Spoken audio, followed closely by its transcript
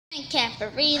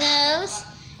Camperinos.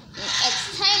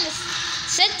 It's time to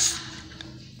since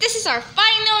this is our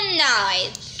final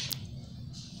night.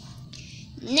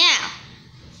 Now,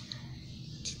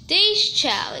 today's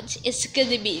challenge is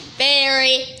gonna be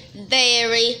very,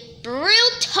 very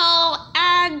brutal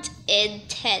and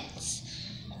intense.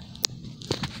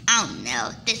 Oh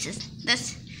no, this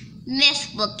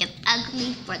will get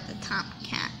ugly for the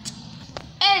Tomcat.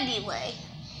 Anyway,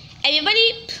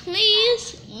 everybody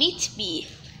please meet me.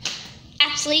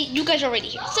 Actually, you guys are already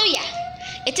here. So yeah,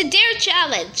 it's a dare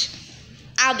challenge.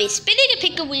 I'll be spinning a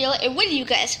pickle wheel and one of you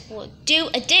guys will do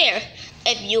a dare.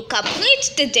 If you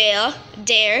complete the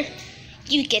dare,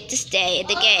 you get to stay in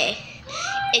the game.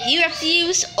 If you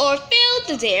refuse or fail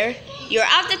the dare, you're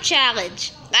out the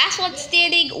challenge. Last one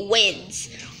standing wins.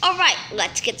 Alright,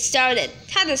 let's get started.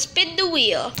 Time to spin the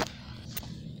wheel.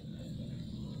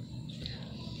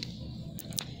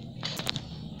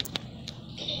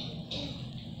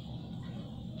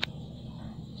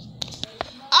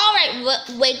 Alright,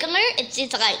 Wiggler, it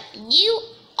seems like you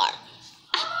are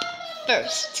up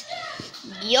first.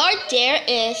 Your dare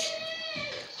is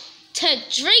to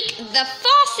drink the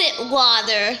faucet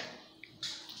water.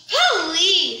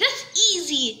 Holy, that's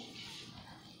easy.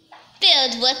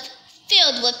 Filled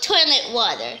with toilet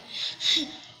water.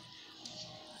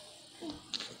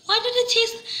 Why did it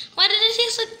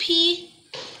taste like pee?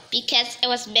 Because it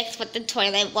was mixed with the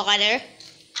toilet water.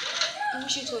 You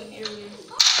should told me earlier.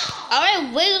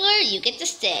 Alright, Wiggler, you get to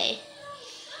stay.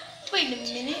 Wait a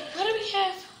minute. Why do we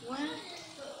have one?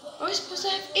 Are we supposed to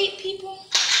have 8 people?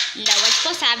 No, we're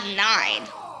supposed to have 9.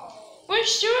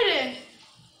 Where's Jordan?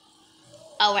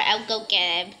 Alright, I'll go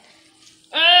get him.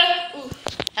 Oof.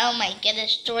 Oh my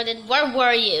goodness, Jordan, where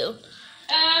were you?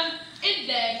 In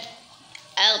bed.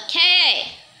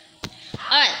 Okay.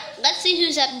 Alright, let's see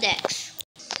who's up next.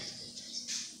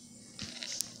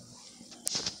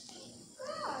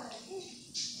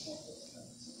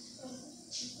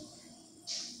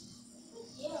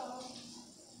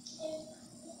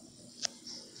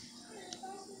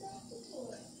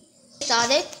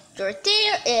 Sonic, your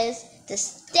dare is to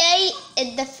stay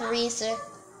in the freezer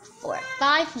for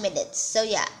 5 minutes. So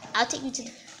yeah, I'll take you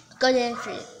to go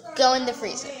in the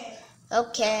freezer.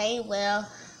 Okay, well.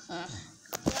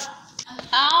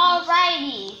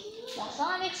 Alrighty. Well,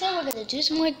 Sonic said we're gonna do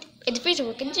some more in the freezer.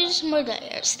 We're gonna do some more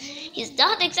dares. He's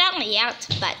not exactly out,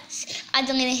 but I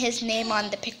deleted his name on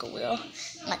the pickle wheel.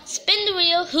 Let's spin the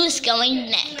wheel. Who's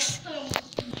going next?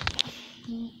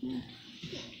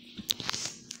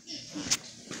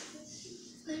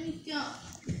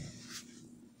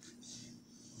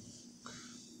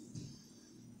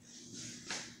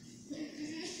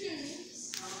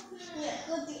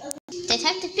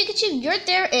 Detective Pikachu, your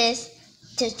dare is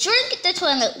to drink the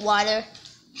toilet water.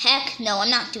 Heck no, I'm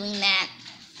not doing that.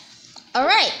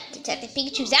 Alright, Detective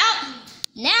Pikachu's out.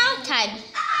 Now time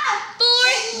for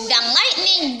the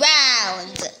lightning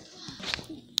round.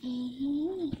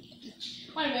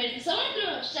 Wait a minute, someone threw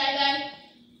a skyline.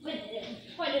 Wait a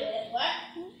minute, what?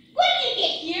 When did you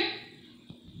get here?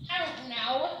 I don't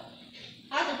know.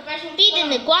 I was the first one. Feed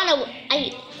an iguana.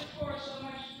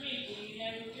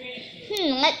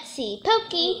 Let's see.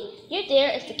 Pokey, your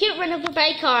dare is to get run over by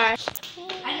a car.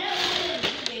 I know.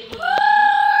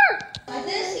 I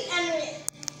didn't see any,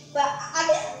 but I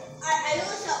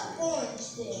noticed an orange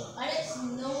there. I didn't see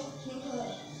no pink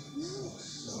color.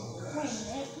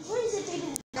 Where is it?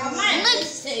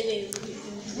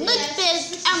 Look,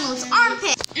 this Elmo's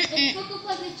armpit.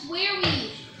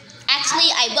 Actually,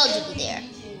 I will do the dare.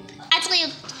 Actually,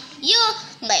 you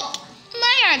like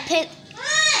my armpit.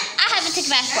 I haven't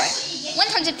taken a bath for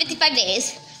 155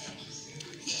 days.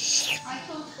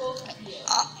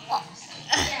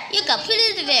 You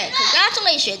completed the dare.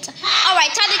 Congratulations.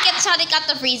 Alright, time to get Sonic out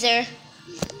the freezer.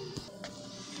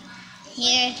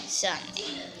 Here's Sonic.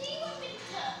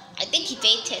 I think he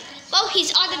fainted. Well,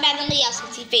 he's automatically out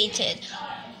since he fainted.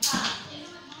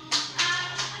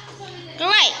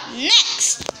 Alright,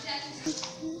 next.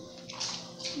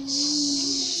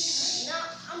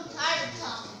 I'm tired of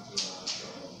talking.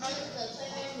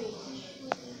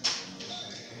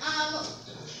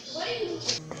 What are you?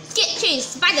 Get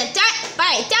chased by a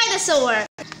dinosaur.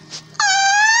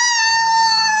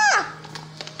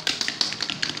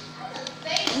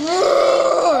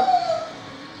 Roar!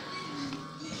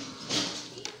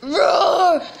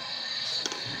 Roar!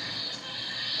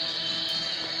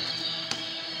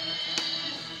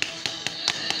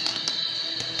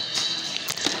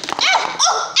 Ow!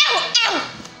 Oh! Ow! Ow!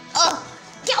 Oh!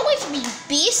 Get away from me, you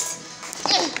beast!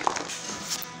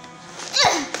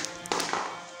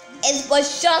 It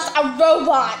was just a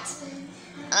robot.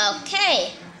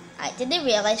 Okay, I didn't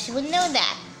realize you would know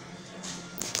that.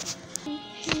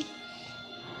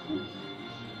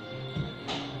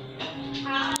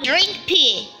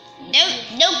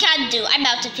 do. I'm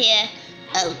out of here.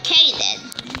 Okay then.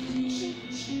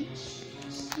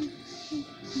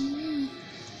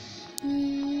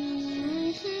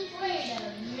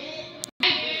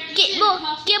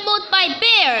 Get moved by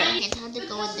bear. And how to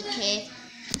go in the cave?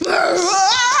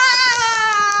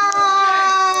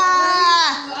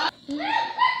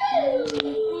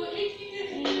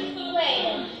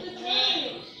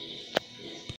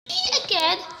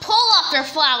 Again, pull off your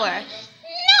flower.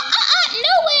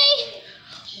 No way.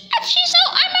 And she's so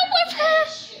I'm not with her.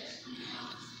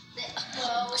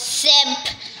 Simp.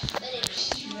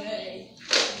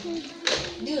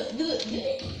 Do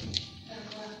it.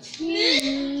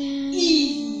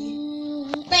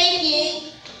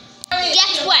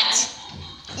 Guess what?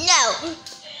 No.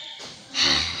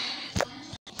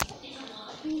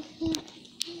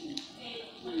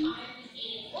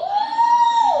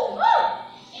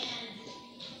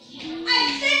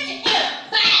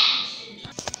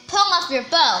 Pull off your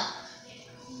bow.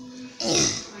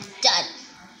 Done.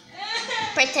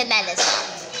 Pretend that is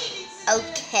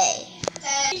okay.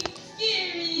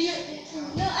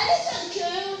 No, I just don't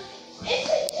care. It's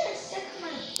just stuck in my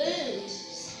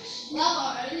boobs. No, I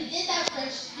already did that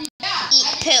first. Eat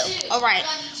poo. Alright.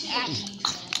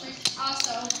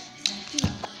 Also.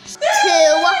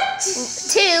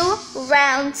 Two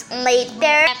rounds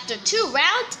later. After 2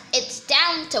 rounds, it's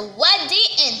down to Wendy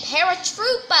and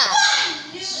Paratroopa.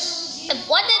 If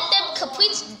one of them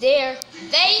completes they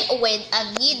win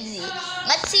immediately.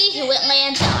 Let's see who it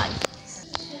lands on.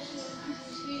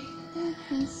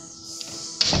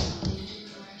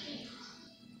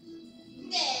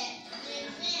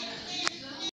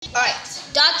 Alright,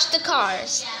 dodge the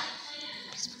cars.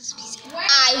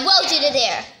 I will do the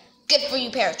dare. Good for you,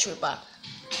 Paratrooper.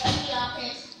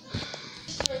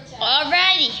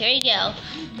 Alrighty, here you go.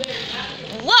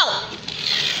 Whoa!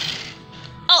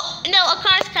 Oh, no, a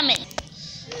car's coming.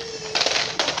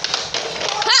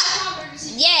 Ha!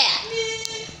 Yeah!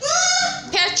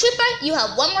 Paratrooper, you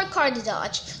have 1 more car to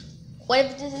dodge.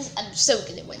 Whatever this is, I'm so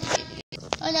gonna win.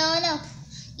 Oh no.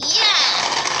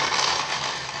 Yeah!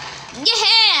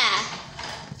 Yeah!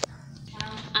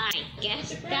 I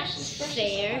guess that's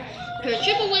fair.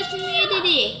 Paratrooper was in the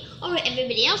today. Alright,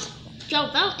 everybody else, go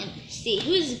vote and see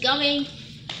who's going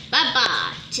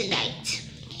bye-bye tonight.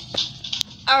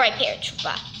 Alright,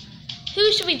 Paratrooper.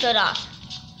 Who should we vote off?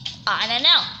 I don't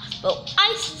know. But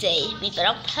I say we vote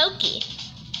off Pokey.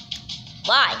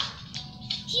 Why?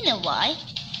 You know why.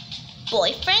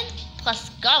 Boyfriend plus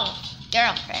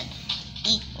girlfriend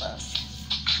equals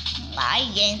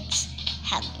alliance.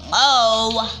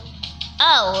 Hello.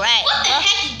 Alright. What the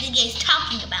heck is you guys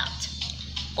talking about?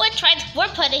 We're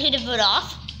putting who to vote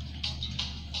off.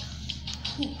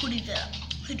 Who do you vote?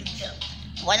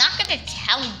 We're not gonna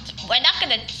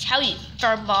tell you,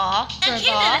 Furball. Okay,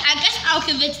 then I guess I'll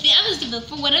convince the others to vote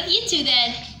for one of you two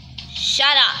then.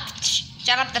 Shut up.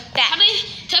 Shut up the fat.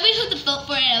 Tell me who to vote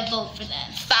for and I'll vote for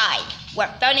them. Fine.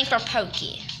 We're voting for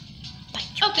Pokey. But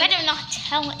you Okay. better not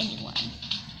tell anyone.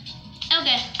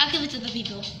 Okay, I'll give it to the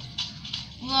people.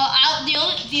 Well, the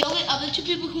only other 2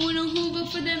 people who know who will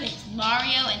vote for them is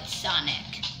Mario and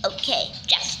Sonic. Okay,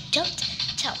 just don't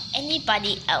tell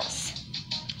anybody else.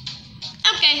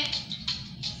 Okay.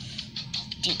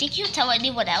 Do you think you'll tell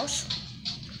anyone else?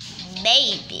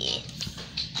 Maybe.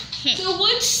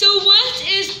 So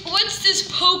what's this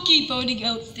Pokey voting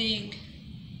out thing?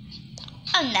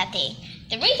 Oh, nothing.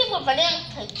 The reason we're voting on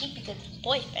Pokey because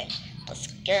boyfriend plus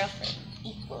girlfriend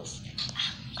equals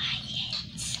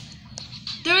alliance.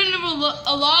 They're in a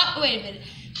lot. Wait a minute.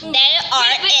 They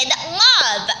are in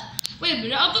love. Wait a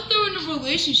minute. I thought they were in a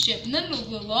relationship, and then the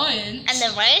alliance. And the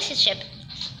relationship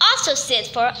also stands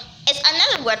for, it's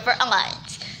another word for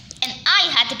alliance. And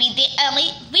we had to be the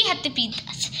only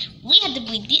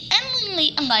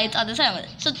alliance on this island.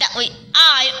 So that way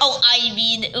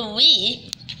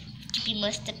we, to be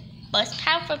most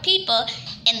powerful people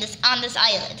on this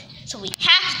island. So we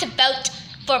have to vote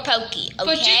for Pokey, okay?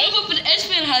 But you know what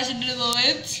S-Man has in the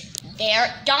alliance?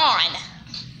 They're gone.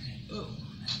 Oh,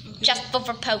 okay. Just vote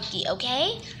for Pokey,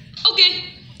 okay? Okay.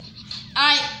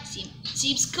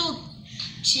 Seems cool.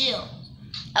 Chill.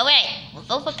 Alright, we'll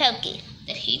vote for Pokey.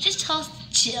 Did he just tell us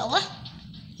to chill?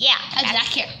 Yeah. I did not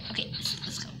care. Okay,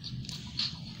 let's go.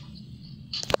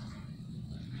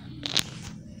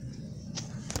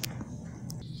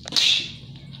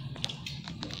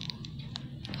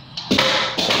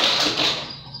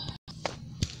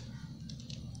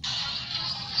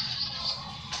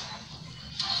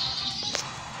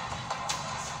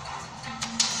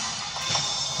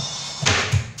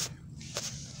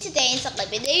 Today's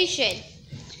elimination.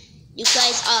 You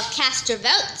guys all cast your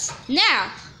votes.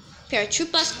 Now,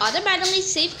 Paratroopa's automatically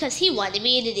safe because he wanted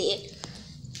me to do it.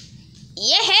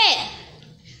 Yeah!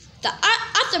 The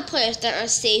other players that are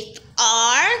safe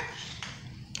are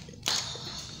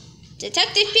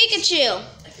Detective Pikachu.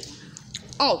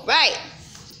 Alright.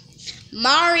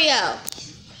 Mario.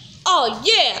 Oh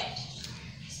yeah.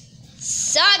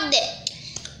 Sonic.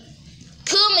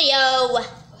 Coolio.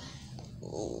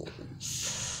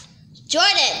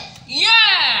 Jordan.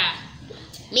 Yeah!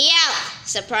 Meowth.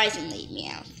 Surprisingly,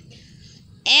 Meowth.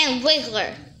 And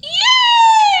Wiggler.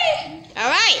 Yay!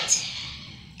 Alright.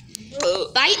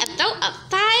 By a vote of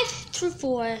 5 through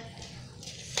 4,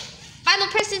 final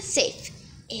person safe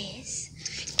is...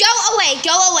 Go away!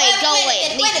 Go away! Go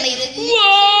away! Leave.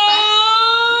 Whoa!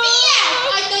 Meowth,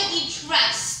 I thought you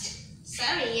trust.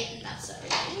 Sorry, not sorry.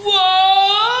 Whoa!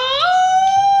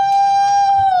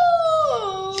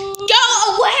 Go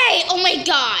away! Oh my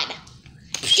god!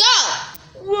 Go!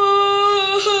 Whoa!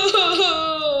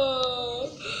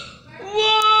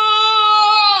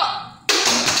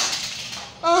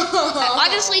 I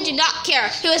honestly do not care.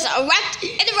 He was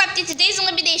interrupted today's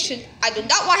elimination. I do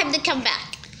not want him to come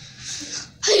back.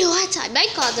 You know what? I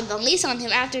might call the police on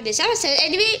him after this episode.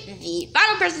 Anyway, the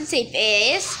final person safe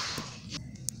is...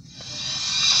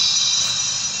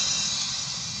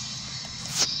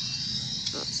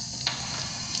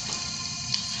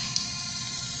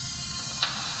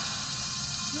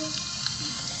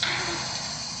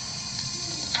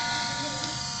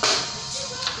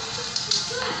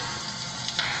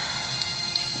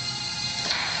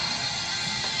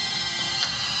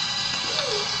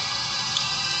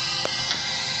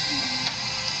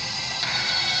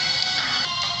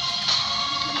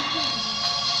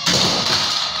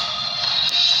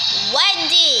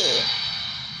 Wendy!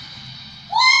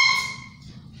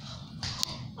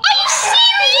 Are you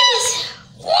serious?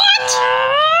 What?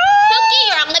 Pookie,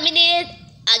 you're eliminated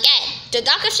again. The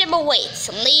Dark Shimmer waits.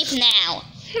 Leave now.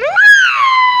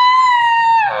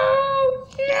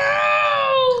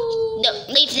 No,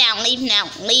 leave now, leave now,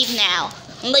 leave now.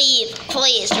 Leave,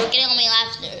 please. You're getting on my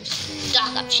last nerves.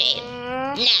 Dark of shame.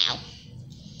 Now.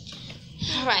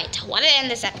 Alright, I want to end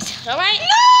this episode, alright? No!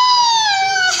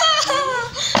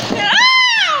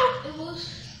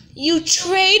 You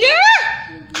traitor!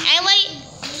 Anyway,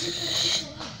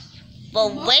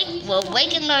 will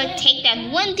Wiggler take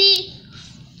down Wendy,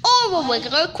 or will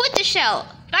Wiggler quit the show?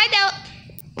 Find out.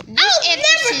 This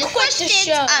answers to the questions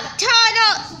of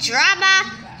total drama,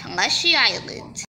 Plushie Island.